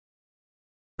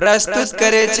प्रस्तुत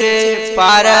करे छे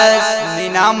पारस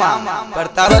नीनामा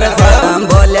प्रताप तम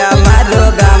बोल्या मारो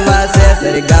गाम से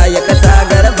श्री गायक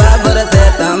सागर बाबर से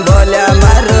तम बोल्या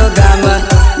मारो गाम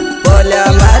बोल्या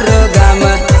मारो गाम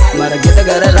मर गीत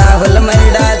कर राहुल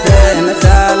मैडा से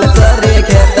नसाल सरी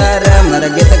खेतर मर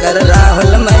गीत कर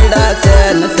राहुल मैडा से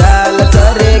नसाल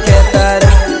सरी खेतर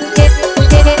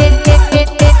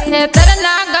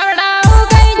तरना गौड़ा हो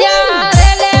गई जा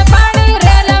रेले पानी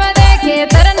रेल देखे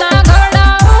तरना गौड़ा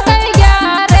हो गई जा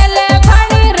रेले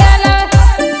पानी रेल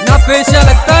ना पैसा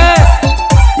लगता है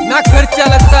ना खर्चा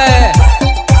लगता है।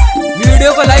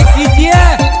 वीडियो को लाइक कीजिए,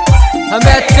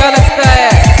 हमें अच्छा लगता है।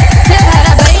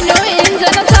 तेरा बहनों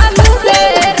इंजन चालू से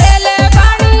रेले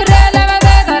पानी रेल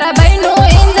दे तेरा बहनों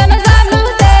इंजन चालू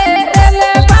से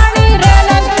रेले पानी रेल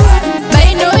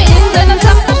बहनों इंजन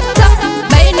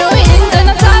बहनों इंजन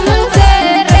चालू से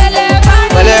रेले पानी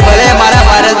भले भले मारा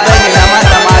भारत भाई नीनामा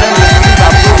तमारो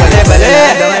बापू भले भले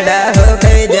गवड़ा हो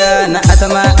गई जान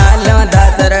आत्मा आलो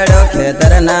दातरड़ो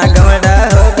खेतर ना गवड़ा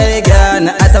हो गई ज्ञान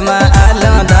आत्मा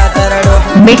आलो दातरड़ो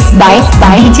मिक्स बाय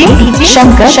डीजे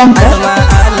शंकर आत्मा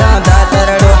आलो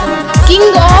दातरड़ो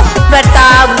किंग ऑफ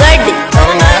प्रतापगढ़।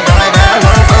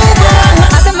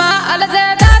 आत्मा अलजे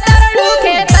दातरड़ू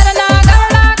के तरना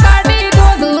गौड़ा काटी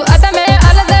दूधू आत्मे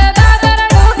अलजे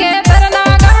दातरड़ू के तरना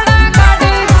गौड़ा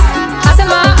काटी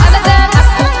आत्मा अलजे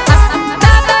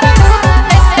दातरड़ू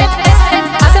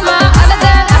आत्मा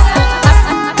अलजे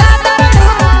दातरड़ू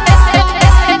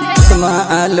आत्मा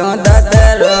आलो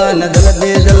दातरो न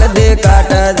जल्दी जल्दी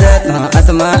काटा जाता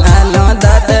आत्मा आलो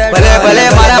दातरो भले भले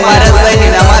मारा भारत भाई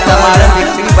नीनामा तमारो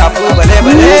बापू भले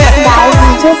भले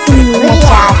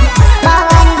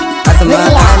आत्मा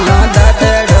आलो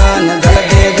दातरो न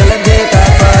जल्दी जल्दी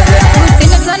काटा जाता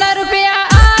 300 रुपया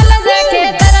अलजे के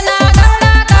तरना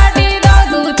गौड़ा काटी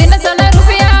दूधू 300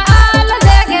 रुपया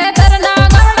अलजे के तरना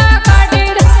गौड़ा काटी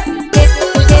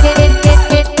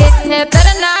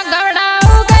तरना गौड़ा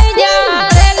हो गई जा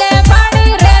रेले पानी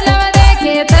रेल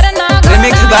देखे तरना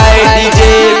रिमिक्स बाय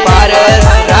डीजे पारस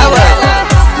रावल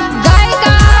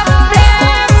गायिका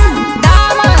प्रेम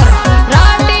दामर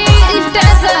राटी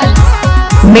station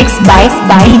mix by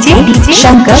DJ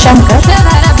Shankar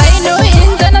तेरा बहनों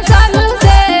इंजन चालू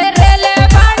से रेले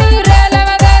पानी रेल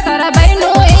दे तेरा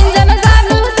बहनों इंजन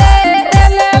चालू से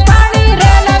रेले पानी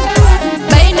रेल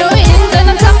बहनों इंजन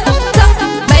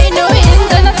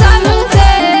चालू से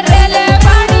रेले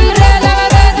पानी रेल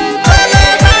दे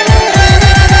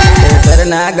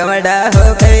खेतरना गवड़ा हो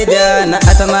गई ज्ञान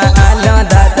आत्मा आलो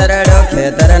दातरड़ो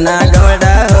खेतरना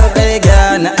गवड़ा हो गई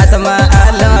ज्ञान आत्मा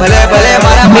आलो भले भले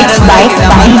मारा मिक्स भारत बाय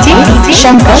भाई नीनामा डीजे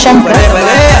शंकर भले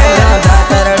भले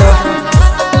दातरड़ो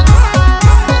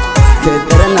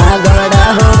खेतरना गवड़ा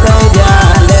हो गई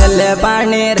ज्ञान ले ले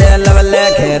पानी रे लवले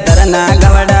खेतरना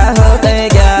गवड़ा हो गई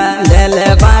ज्ञान ले ले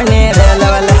पानी रे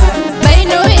लवले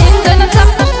बहनों इंजन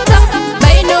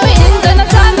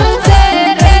चालू से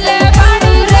रेले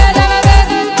पानी रेल दे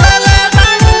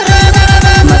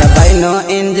मर बहनो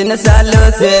इंजन सालो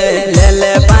से ले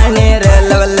ले पानी रे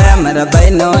लवले मर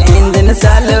बहनो इंजन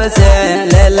सालो से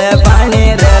ले ले पानी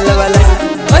रे लवले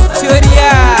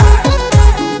छोरिया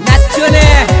नाचो ने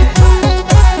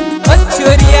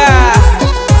छोरिया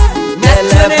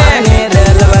नाचो ने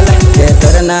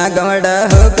खेतरना गवड़ा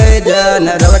हो गई जान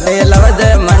रवटे लवज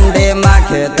मंडे माँ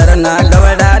खेतरना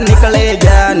गवड़ा निकले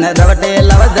जान रवटे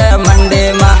लवज मंडे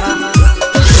माँ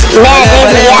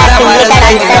भले मारा भारत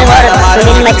भाई नीनामा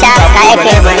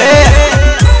तमारो भले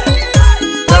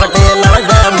रवटे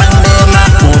लवज मंडे माँ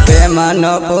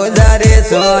प्रेमानो पुजारी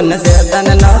सोन से तन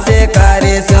न से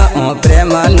कार्य सो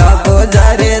प्रेमानो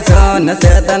पुजारी सोन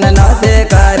से तन न से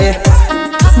कार्य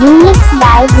रिमिक्स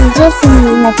बाय डीजे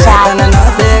सुनील मचार तन न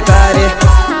से कार्य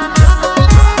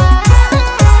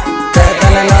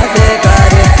तन न से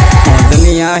कार्य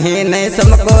दुनिया ही नहीं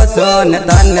समको सोन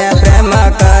तन्ने प्रेम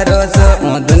करो सो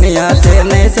दुनिया से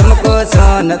नहीं समको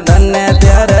सोन तन्ने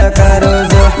प्यार करो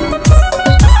सो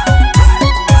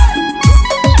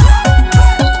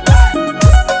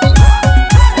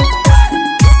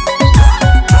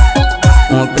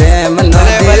प्रेम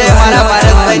भले भले मारा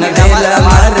भारत भाई नीनामा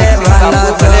तमारो बापू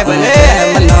भले भले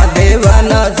प्रेम नो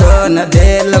दीवानो सोन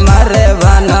दिल मारे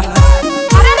वानो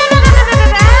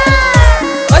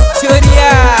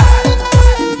छोरिया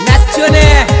नाचो ने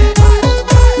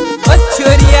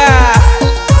छोरिया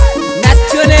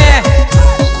नाचो ने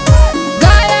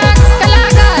गायक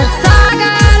कलाकार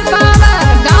सागर पावर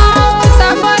गाँव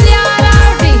तमोलिया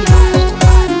रावटी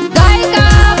गायिका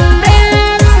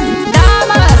प्रेम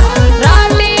दामर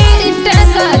रावटी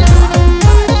स्टेशन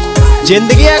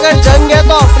जिंदगी अगर जंग है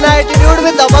तो अपना एटीट्यूड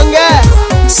में दबंग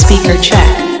है। स्पीकर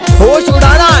चेक होश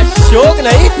उड़ाना शौक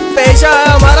नहीं पेशा है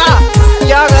हमारा।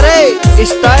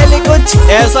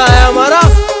 ऐसा है हमारा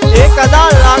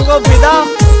 1000 लाखों फिदा।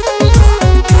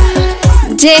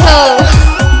 जय हो।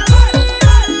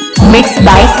 Mix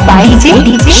by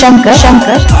DJ Shankar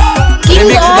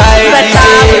king of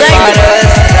Pratapgarh.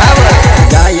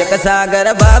 गायक सागर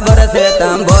बाबर से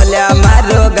तम बोलिया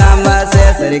मारो गाम से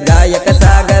सर गायक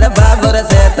सागर बाबर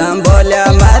से तम बोलिया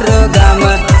मारो गाम,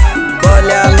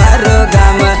 बोलिया मारो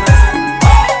गाम,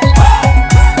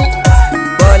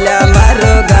 बोलिया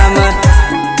मारो गाम।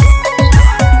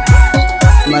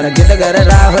 मर गीत कर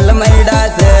राहुल मैडा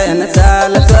से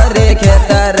नसाल सोरे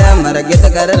खेतर, मर गीत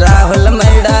कर राहुल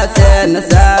मैडा से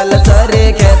नसाल सोरे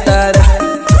खेतर।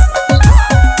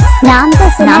 नाम तो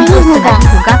सुना ही होगा,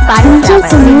 डीजे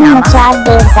सुनील मचार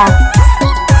देवता।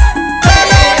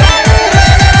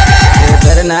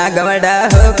 खेतर ना गवड़ा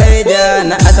हो गई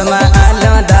जान आत्मा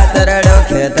आलो दातरड़ो,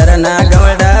 खेतर ना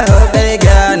गवड़ा हो गई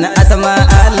ज्ञान आत्मा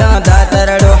आलो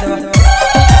दातरड़ो,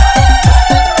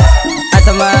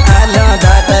 आत्मा आलो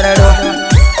दातरड़ो।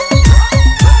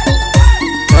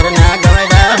 खेतर ना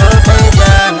गवड़ा हो गई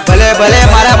जान। भले भले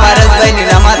मारा भारत भाई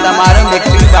निरामा तमारो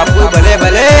मिक्सिंग बापू भले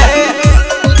भले।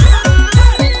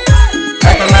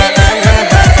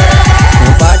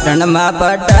 पाटण मा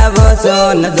पटावो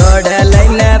सोन जोड़े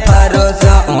लईने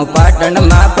फारोसो, पाटण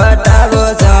मा पटावो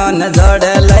सोन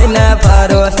जोड़े लईने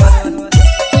फारोस।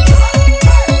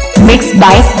 Mix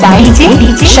by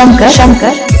DJ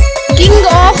Shankar king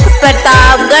of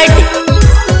Pratapgarh.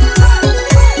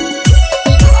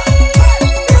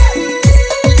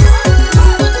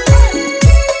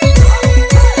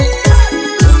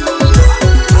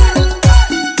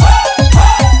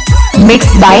 Mix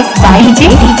by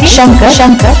DJ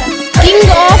Shankar king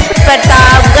of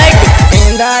Pratapgarh.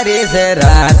 इंदारी से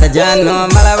रात जानो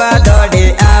मलवा दौड़ी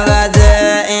आवाज,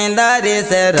 इंदारी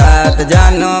से रात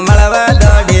जानो मलवा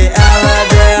दौड़ी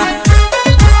आवाज।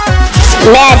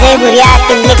 मैं अजय भुरिया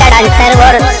टिल्ली का डांसर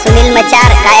और सुनील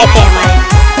मचार गायक है हमारे।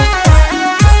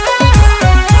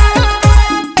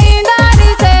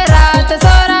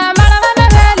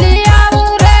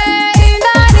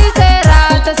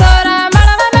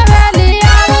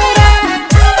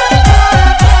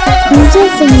 डीजे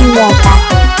सुनील रहता।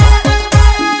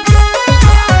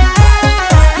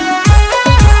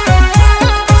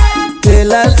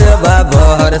 बिलस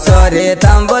बाबर सोरे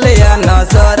तंबोलिया न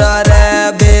सोर रे,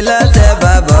 बिलस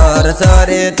बाबर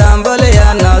सोरे तंबोलिया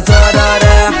न सोर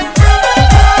रे।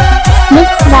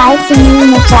 मिक्स बाय सुनील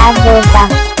मचार देवता।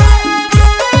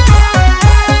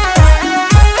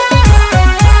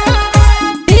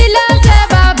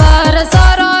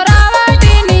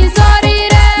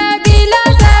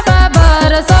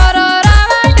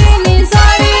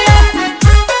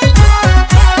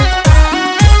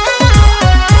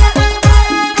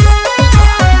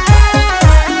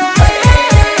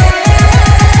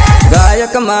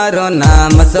 मारो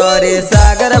नाम सोरे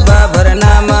सागर बाबर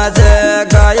नाम से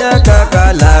गायक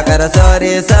कलाकार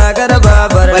सोरे सागर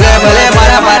बाबर। भले भले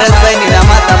मारा भारत भाई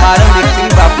निरामा तमारो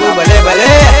मिक्सिंग बापू भले भले।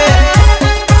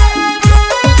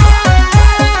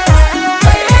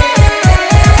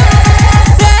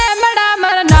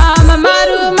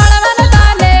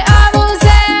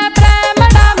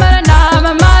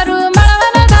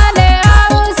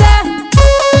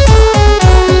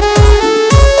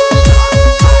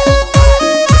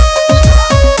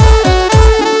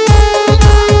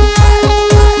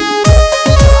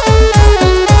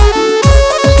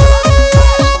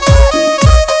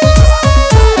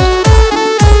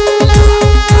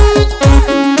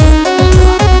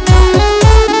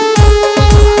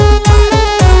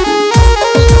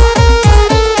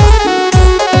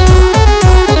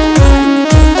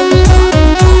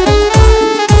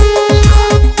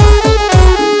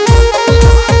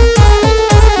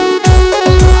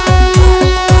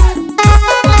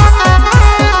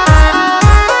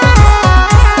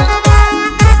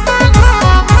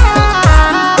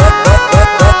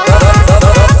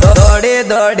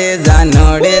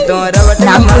 जानोड़े तो रवटे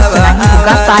मलवा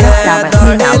आवाज,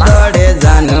 दौड़े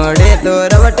जानोड़े तो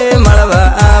रवटे मलवा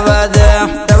आवाज,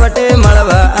 रवटे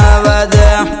मलवा आवाज,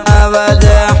 आवाज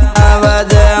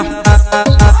आवाज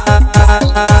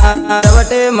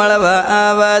रवटे मलवा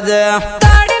आवाज।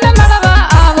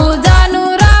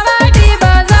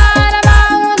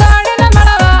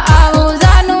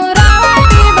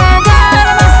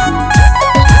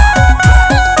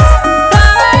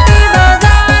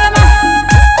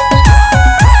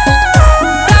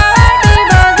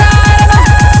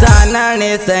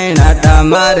 सैनाटा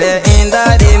मारे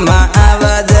इंदारी माँ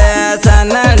आवाज,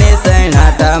 सनानी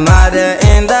सैनाटा मारे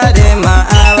इंदारी माँ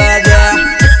आवाज।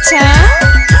 अच्छा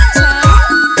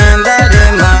इंदारी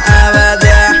माँ आवाज।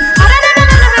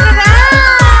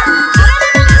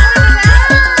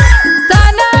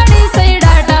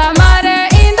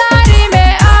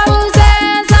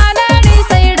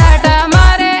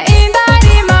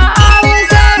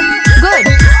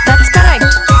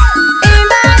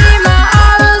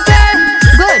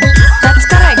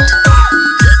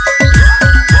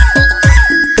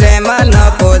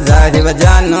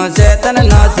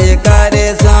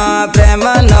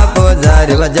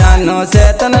 मानो से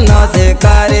तन नो से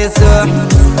कारिसो।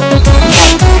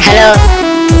 हेलो,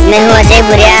 मैं हूँ अजय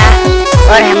बुरिया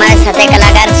और हमारे साथी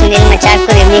कलाकार सुनील मचार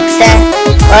को रिमिक्स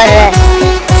और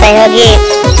सहयोगी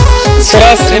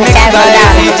सुरेश मचार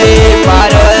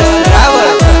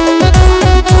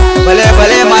भले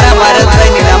भले मारा भारत भाई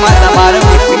निरामा तमारो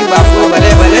मिक्सिंग बापू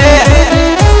भले भले।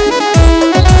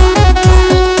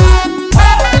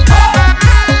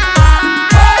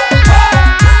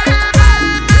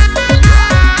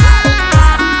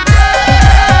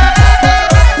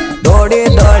 दौड़ी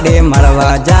दौड़ी मरवा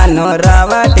जानो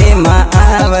रावटी माँ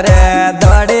आवरे,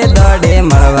 दौड़ी दौड़ी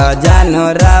मरवा जानो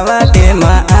रावटी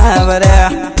माँ आवरे।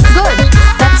 Good,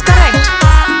 that's correct.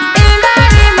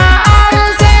 Indari ma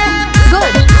aavuse.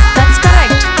 Good, that's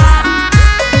correct.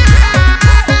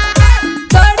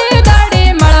 Dodi dodi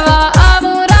malwa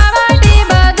aavu ravati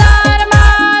bazar ma.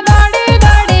 Dodi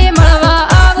dodi malwa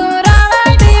aavu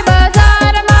ravati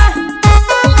bazar ma.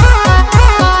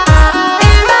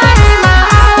 Indari ma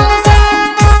aavuse.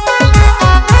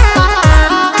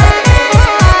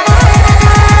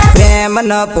 प्रेम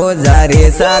न पुजारी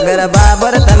सागर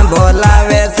बाबर तन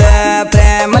बोलावे से,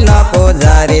 प्रेम न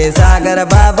पुजारी सागर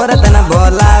बाबर तन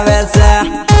बोलावे से।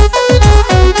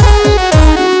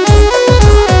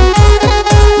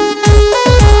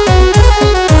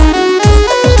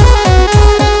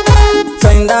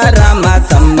 रामा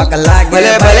सम्मक लागे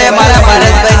भले भले मारा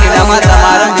भारत भाई निरामा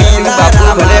तमारो मिक्सिंग बापू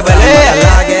भले भले।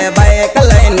 लागे बाइक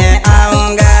लेने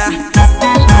आऊंगा,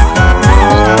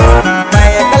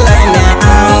 बाइक लेने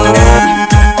आऊंगा।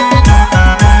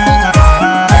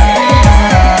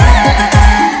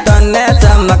 तन्ने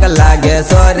चमक लागे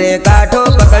सोरे काठो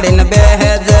पकड़िन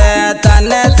बेहज,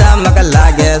 तन्ने चमक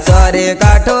लागे सोरे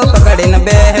काठो पकड़िन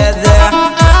बेहज।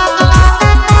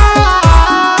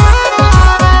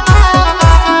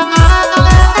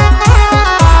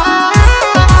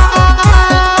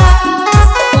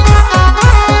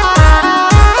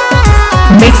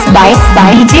 Mixed by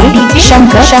DJ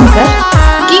Shankar Shankar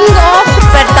king of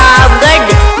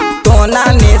Pratapgarh. तोना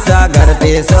निशा घर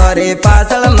पे सोरे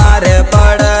पासल मारे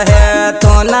पड़ है,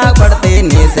 तोना पड़ती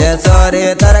निशे सोरे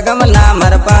तरगम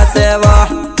नामर पासे वो।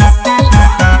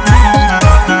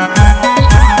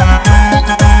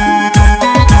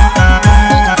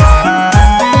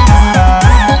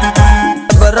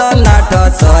 जबरो नाठो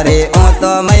सोरे ओ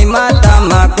तो मई माता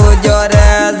माँ को जोरे,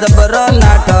 जबरो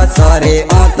नाठो सोरे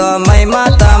ओ तो मई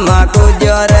माता माँ को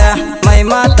जोरे, मई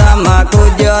माता माँ को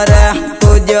जोरे,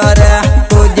 को जोरे,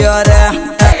 को जोरे।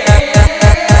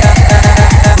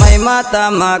 मई माता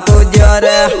माँ को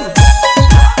जोरे।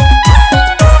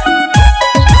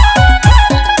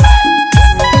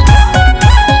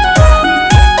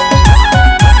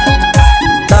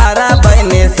 तारा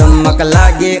बहने सम्मक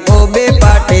लागे ओबे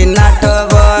पाटे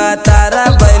नाटव, तारा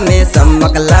बहने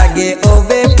सम्मक लागे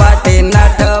ओबे पाटे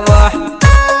नाटव।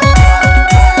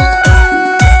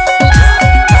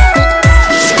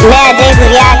 मैं अजय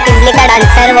बुरिया टिबली का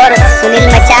डांसर और सुनील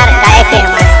मचार गायक है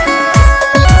हमारे।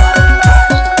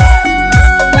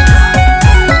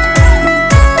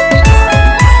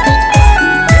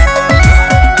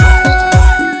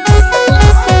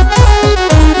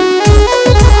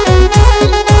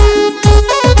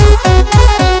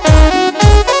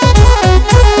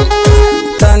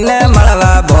 तन्ने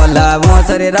मड़वा बोला वो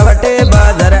सरे रवटे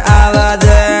बाजर आवाज,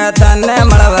 तन्ने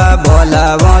मड़वा बोला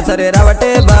वो सरे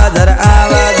रवटे बाजर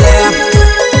आवाज।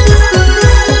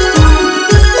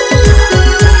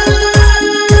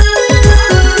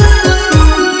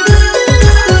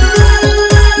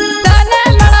 तने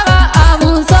मळवा आऊ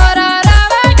सोरा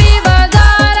रावटी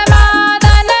बाजार मा,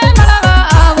 तने मळवा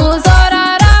आऊ सोरा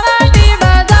रावटी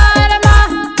बाजार मा।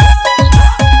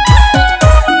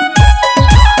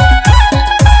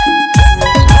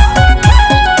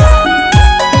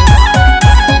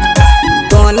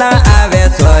 तोना आवे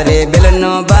सोरे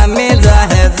बिलनो बामी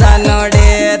जाहे जानोडे,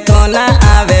 तोना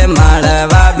आवे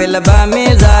माड़वा बिल बामी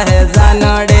जाहे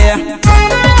जानोडे।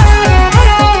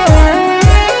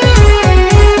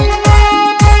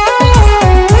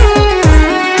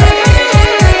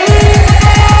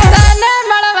 तने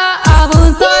मळवा आऊ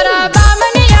सोरा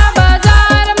बामनिया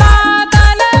बाजार मा,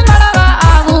 तने मळवा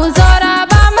आऊ सोरा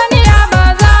बामनिया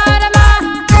बाजार मा।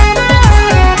 बामनिया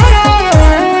बाजार मा,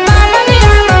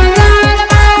 बामनिया बाजार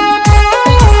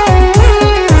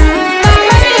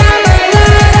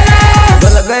मा।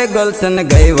 गुल गई गुलशन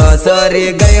गई वो सोरी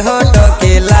गई हो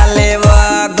टोकी लाले वो,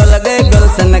 गुल गई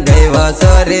गुलशन गई वो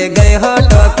सोरी गई हो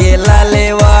टोकी लाले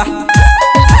वो,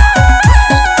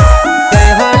 गई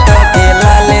हो टोकी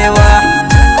लाले वो।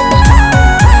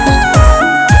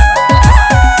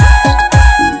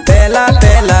 पहला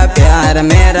पहला प्यार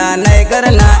मेरा नहीं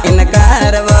करना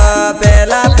इनकार वो,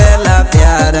 पहला पहला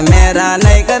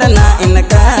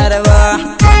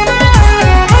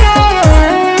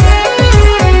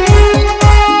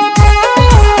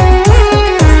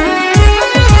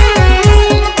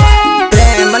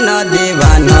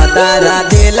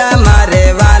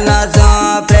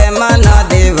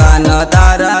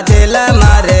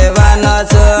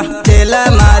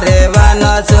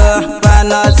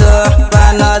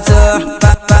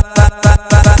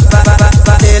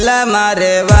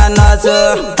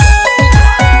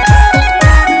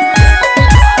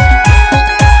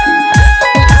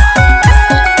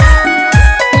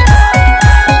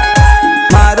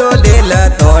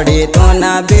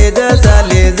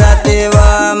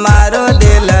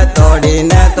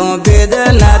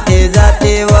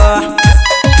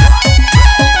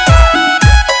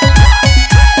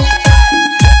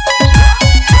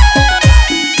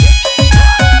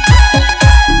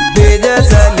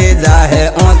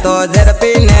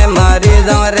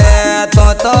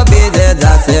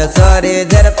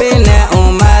डीजर पीने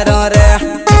उमरो रे।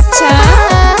 अच्छा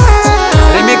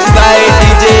रिमिक्स बाय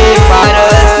डीजे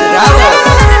पारस रावत।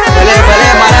 भले भले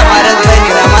मारा पारस भाई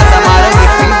निरामा तमारो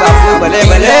मिक्सिंग बापू भले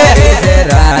भले। से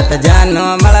रात जानो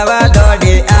मलवा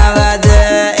दौड़ी आवाज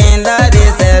इंदारी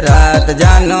से रात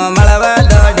जानो मलवा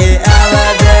दौड़ी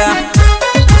आवाज।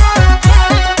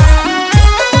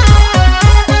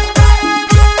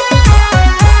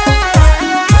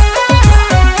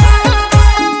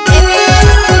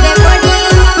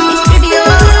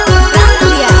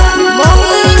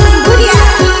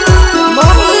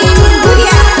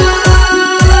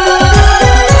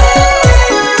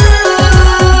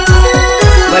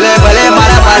 भले भले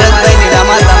मारा पारस भाई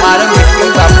निरामा तमारो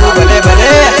मिक्सिंग बापू भले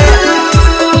भले।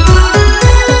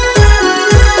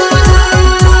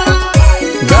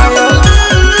 गायो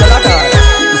कलाकार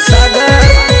सागर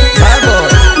भागोर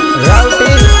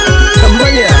राउटी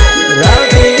कंबोलिया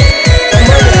राउटी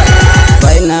कंबोलिया।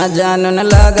 भाई ना जानन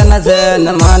लगन से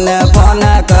न माने फोन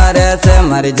करे से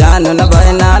मारी जानन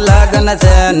भाई ना लगन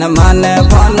से न माने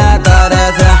फोन करे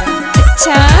से।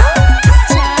 अच्छा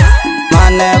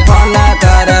माने फोन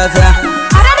करे से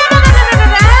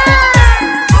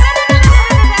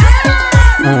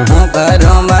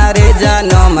करो मारी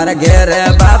जानो मर घेरे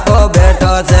बापो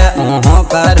बेटो से।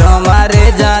 करो मारी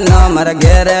जानो मर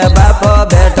घेरे बापो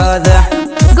बेटो से।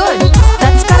 good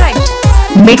that's correct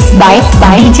Mixed by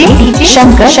DJ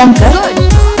Shankar. good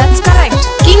that's correct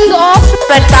king of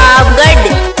Pratapgarh.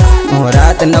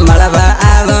 रात न मलवा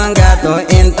आऊंगा तो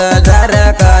इंतजार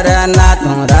करना।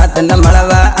 तू रात न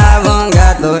मलवा आऊंगा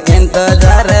तो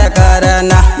इंतजार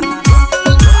करना।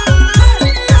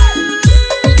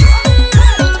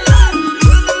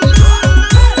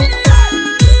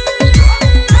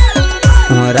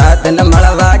 रात न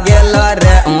मलवा गेलो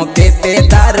रे पीपी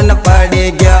दार न पड़ी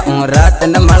गयो। रात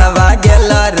न मलवा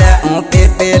गेलो रे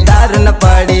पीपी दार न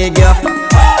पड़ी गयो।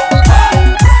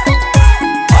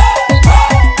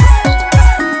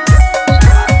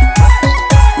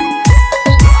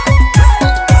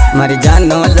 मरी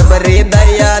जानो जबरी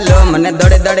दयालो मन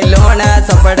दौड़े दौड़े लोना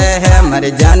सपड़े है।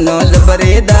 मरी जानो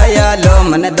जबरी दयालो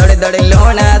मन दौड़े दौड़े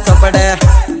लोना सपड़े।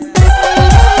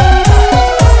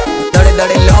 दौड़े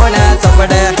दौड़े लोना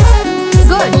सपड़े।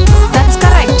 good that's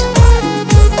correct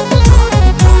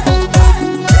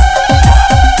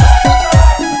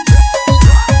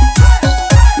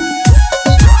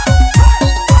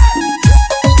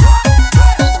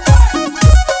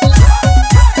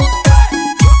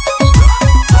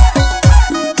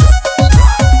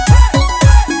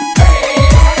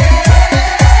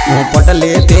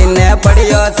पोटली पीने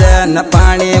पड़ियो से न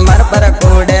पानी मर पर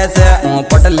कूड़े से।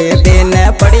 पोटली पीने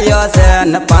पड़ियो से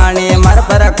न पानी मर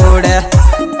पर कूड़े।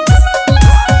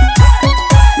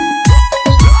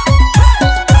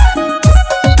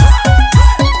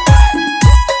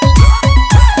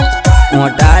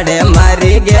 ऊँटाड़े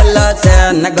मारी गेलो से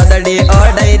न गोदड़ी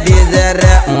ओढ़ई दीजे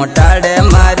रे। ऊँटाड़े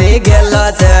मारी गेलो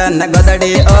से न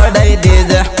गोदड़ी ओढ़ई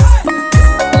दीजे।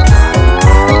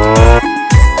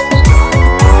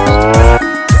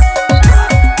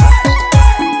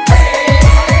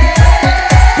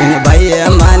 इन भाई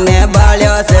माने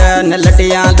बालियो से न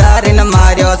लटिया दारी न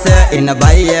मारियो से। इन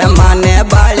भाई माने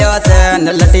बालियो से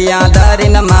न लटिया दारी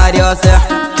न मारियो से।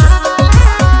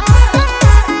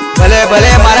 भले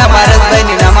भले मारा पारस भाई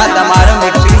निरामा तमारो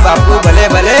मिक्सिंग बापू भले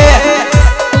भले।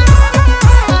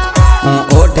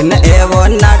 ओठ न एवो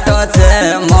नाटो से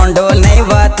मोंडो नहीं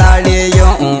बताड़ियो।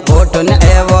 ओठ न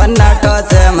एवो नाटो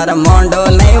से मर मोंडो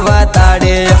नहीं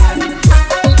बताड़ियो।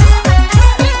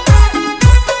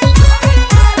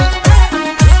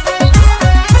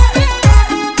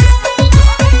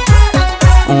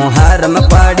 हरम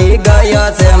पड़ी गयो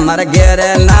से मर घेरे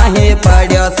नहीं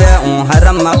पड़ियो से।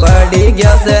 हरम पड़ी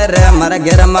गयो से रे मर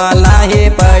घेर में नहीं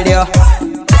पड़ियो।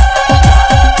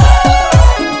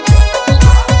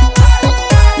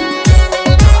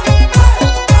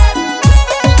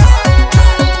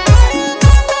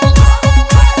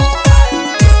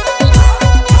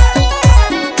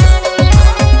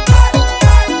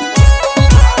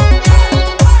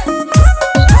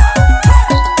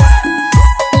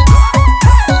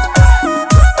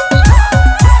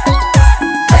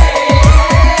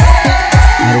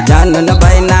 जानन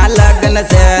भाई ना लगन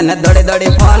से न दौड़ी दौड़ी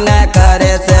फोन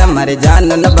करे से। मरी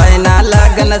जानन भाई ना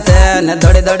लगन से न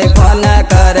दौड़ी दौड़ी फोन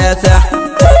करे से।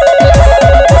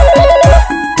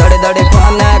 दौड़ी दौड़ी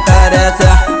फोन करे से।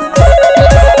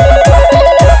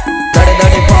 दौड़ी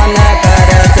दौड़ी फोन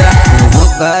करे से।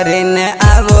 કરીને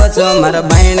आवो सो मर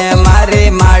बहने मारी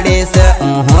माड़ी से।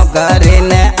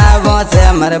 કરીને आवो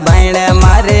से मर बहने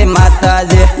मारी माता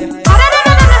जी।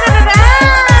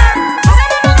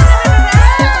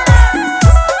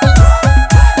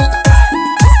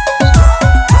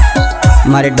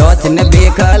 मारे डोस ने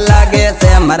भीख लागे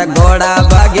से मारा घोड़ा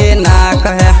बागी नाक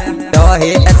है तो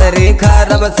ही एतरी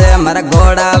खरब से मारा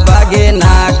घोड़ा बागी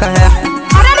नाक है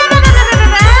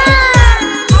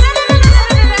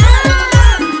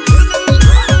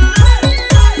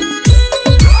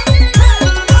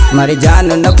मारी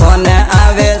जान न फोन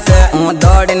आवे से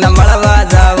दौड़ी न मड़वा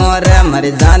जाऊं रे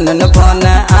मारी जान न फोन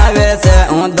आवे से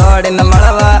दौड़ी न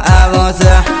मड़वा आवूं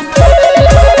से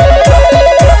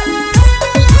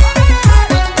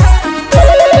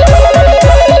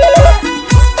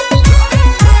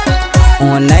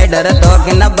नहीं डर तो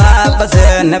कि न बाप से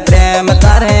न प्रेम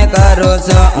तारे करो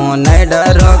सो नहीं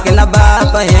डरो कि न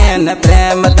बाप है न प्रेम